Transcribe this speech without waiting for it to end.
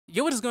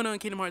Yo, what is going on,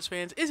 Kingdom Hearts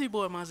fans? It's your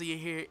boy Amaziah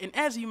here, and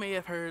as you may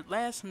have heard,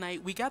 last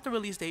night we got the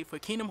release date for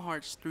Kingdom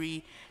Hearts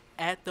 3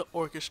 at the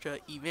Orchestra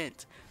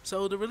event.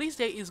 So the release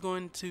date is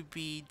going to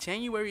be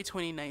January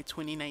 29th,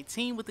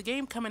 2019, with the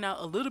game coming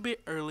out a little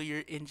bit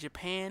earlier in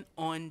Japan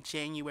on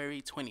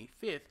January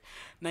 25th.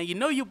 Now, you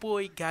know your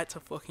boy got to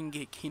fucking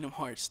get Kingdom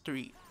Hearts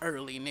 3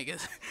 early,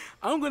 niggas.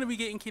 I'm going to be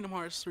getting Kingdom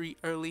Hearts 3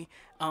 early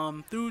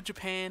through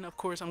Japan. Of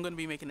course, I'm going to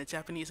be making a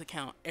Japanese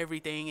account,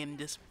 everything, and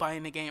just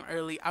buying the game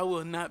early. I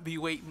will not be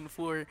waiting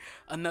for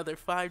another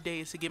 5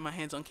 days to get my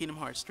hands on Kingdom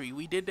Hearts 3.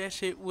 We did that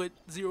shit with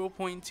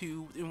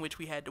 0.2, in which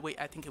we had to wait,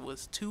 I think it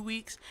was 2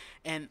 weeks,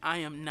 and I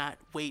am not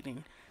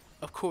waiting,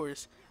 of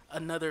course,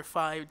 another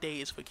 5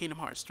 days for Kingdom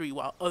Hearts 3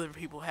 while other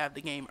people have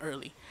the game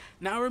early.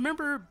 Now, I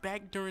remember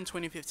back during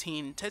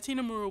 2015, Tetsuya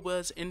Nomura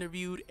was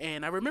interviewed,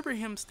 and I remember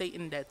him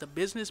stating that the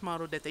business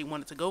model that they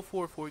wanted to go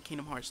for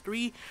Kingdom Hearts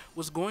 3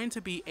 was going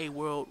to be a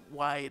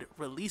worldwide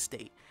release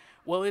date.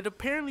 Well, it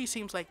apparently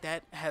seems like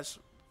that has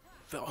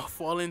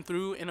fallen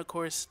through, and of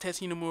course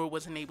Tetsuya Nomura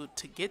wasn't able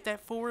to get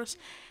that for us.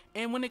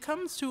 And when it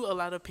comes to a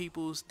lot of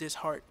people's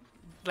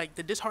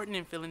the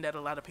disheartening feeling that a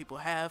lot of people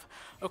have,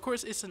 of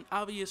course it's an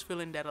obvious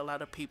feeling that a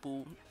lot of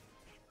people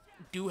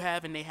do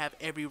have, and they have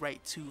every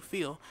right to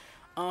feel.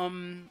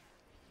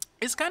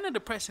 It's kind of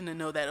depressing to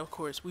know that, of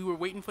course, we were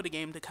waiting for the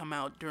game to come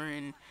out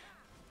during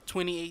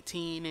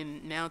 2018,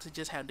 and now to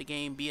just have the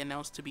game be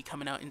announced to be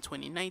coming out in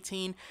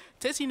 2019.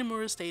 Tetsuya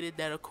Nomura stated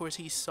that, of course,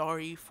 he's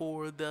sorry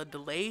for the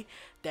delay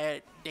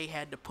that they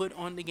had to put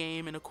on the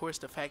game, and of course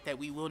the fact that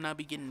we will not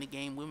be getting the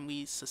game when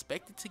we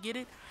suspected to get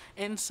it.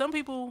 And some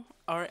people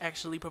are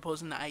actually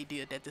proposing the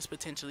idea that this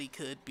potentially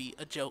could be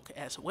a joke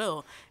as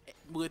well,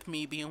 with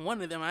me being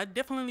one of them. I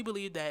definitely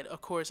believe that,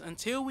 of course,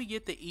 until we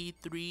get the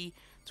E3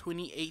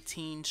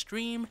 2018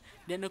 stream,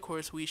 then of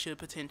course we should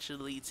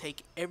potentially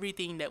take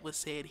everything that was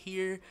said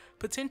here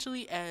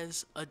potentially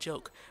as a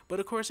joke. But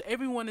of course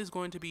everyone is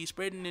going to be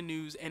spreading the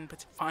news and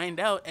find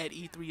out at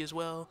E3 as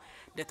well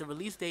that the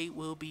release date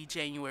will be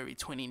January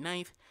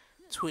 29th,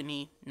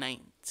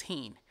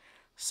 2019.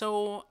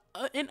 So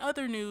in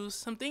other news,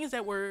 some things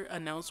that were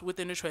announced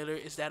within the trailer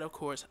is that, of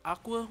course,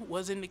 Aqua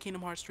was in the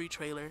Kingdom Hearts 3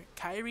 trailer,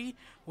 Kairi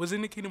was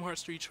in the Kingdom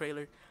Hearts 3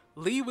 trailer,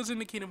 Lee was in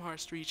the Kingdom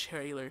Hearts 3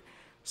 trailer,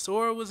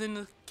 Sora was in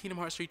the Kingdom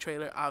Hearts 3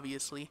 trailer,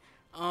 obviously.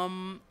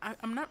 I'm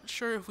not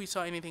sure if we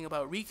saw anything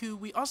about Riku.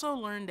 We also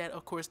learned that,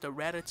 of course, the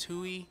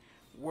Ratatouille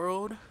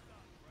world,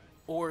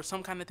 or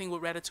some kind of thing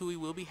with Ratatouille,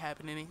 will be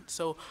happening.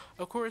 So,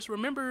 of course,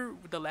 remember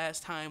the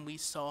last time we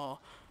saw,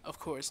 of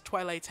course,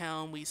 Twilight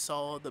Town, we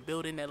saw the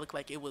building that looked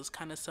like it was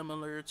kind of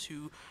similar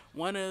to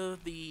one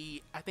of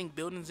the, I think,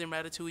 buildings in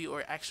Ratatouille,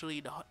 or actually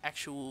the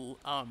actual,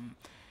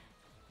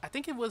 I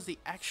think it was the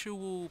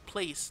actual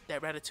place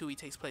that Ratatouille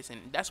takes place in.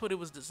 That's what it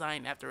was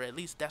designed after. At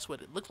least that's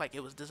what it looked like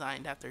it was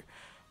designed after.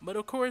 But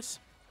of course,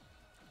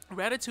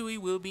 Ratatouille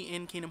will be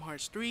in Kingdom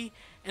Hearts 3,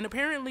 and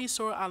apparently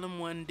Sora Island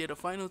 1 did a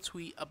final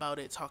tweet about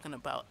it, talking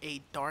about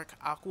a dark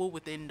Aqua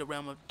within the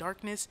realm of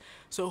darkness.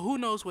 So who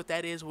knows what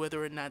that is,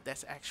 whether or not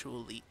that's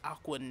actually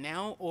Aqua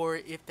now, or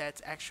if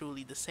that's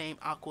actually the same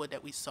Aqua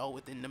that we saw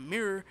within the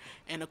mirror,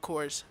 and of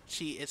course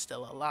she is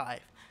still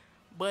alive.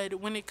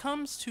 But when it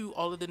comes to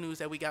all of the news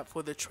that we got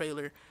for the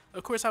trailer,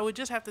 of course, I would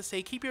just have to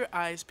say keep your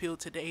eyes peeled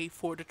today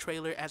for the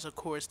trailer, as of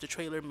course the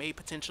trailer may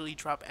potentially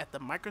drop at the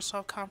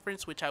Microsoft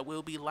conference, which I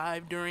will be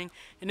live during,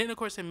 and then of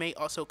course it may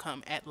also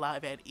come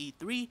live at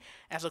E3,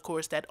 as of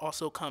course that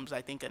also comes,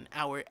 I think, an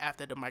hour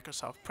after the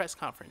Microsoft press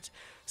conference.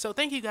 So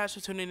thank you guys for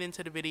tuning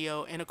into the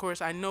video, and of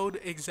course I know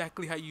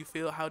exactly how you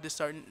feel, how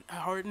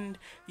disheartened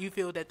you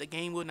feel that the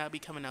game will not be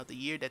coming out the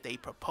year that they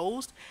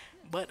proposed.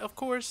 But of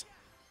course,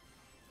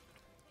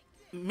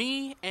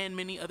 me and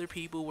many other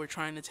people were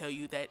trying to tell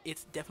you that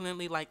it's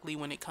definitely likely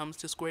when it comes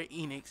to Square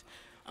Enix.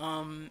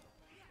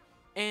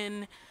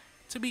 And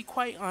to be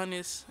quite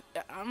honest,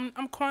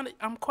 I'm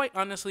quite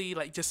honestly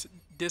like just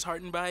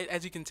disheartened by it.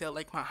 As you can tell,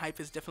 like, my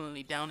hype is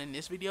definitely down in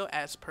this video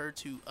as per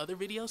to other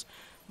videos.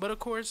 But of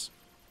course,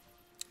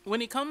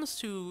 when it comes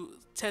to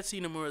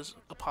Tetsuya Nomura's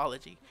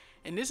apology,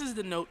 and this is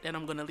the note that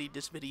I'm going to leave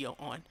this video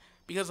on,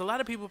 because a lot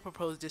of people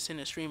proposed this in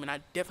the stream, and I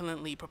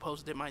definitely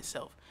proposed it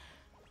myself.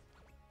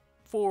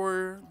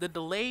 For the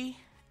delay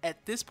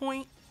at this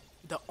point,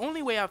 the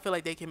only way I feel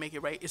like they can make it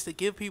right is to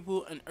give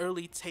people an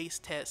early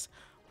taste test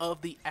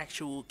of the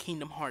actual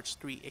Kingdom Hearts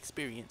 3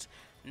 experience.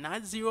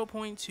 Not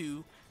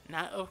 0.2,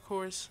 not, of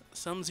course,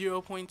 some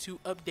 0.2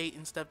 update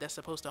and stuff that's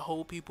supposed to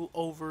hold people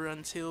over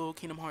until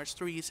Kingdom Hearts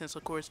 3, since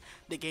of course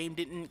the game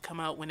didn't come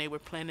out when they were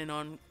planning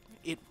on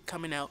it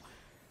coming out.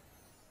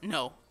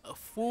 No, a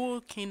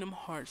full Kingdom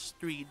Hearts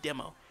 3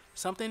 demo.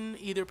 Something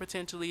either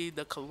potentially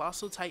the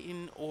Colossal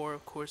Titan, or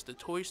of course the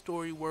Toy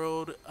Story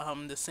world,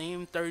 the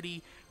same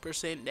 30%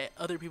 that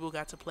other people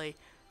got to play.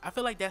 I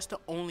feel like that's the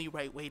only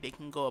right way they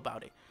can go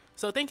about it.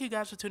 So thank you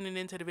guys for tuning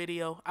into the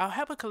video. I'll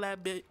have a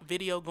collab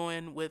video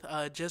going with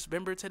Just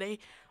Vember today,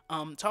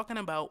 talking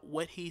about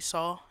what he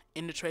saw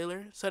in the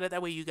trailer, so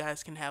that way you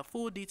guys can have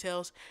full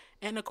details,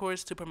 and of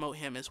course to promote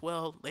him as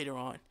well later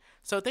on.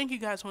 So thank you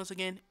guys once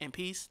again, and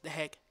peace the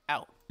heck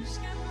out.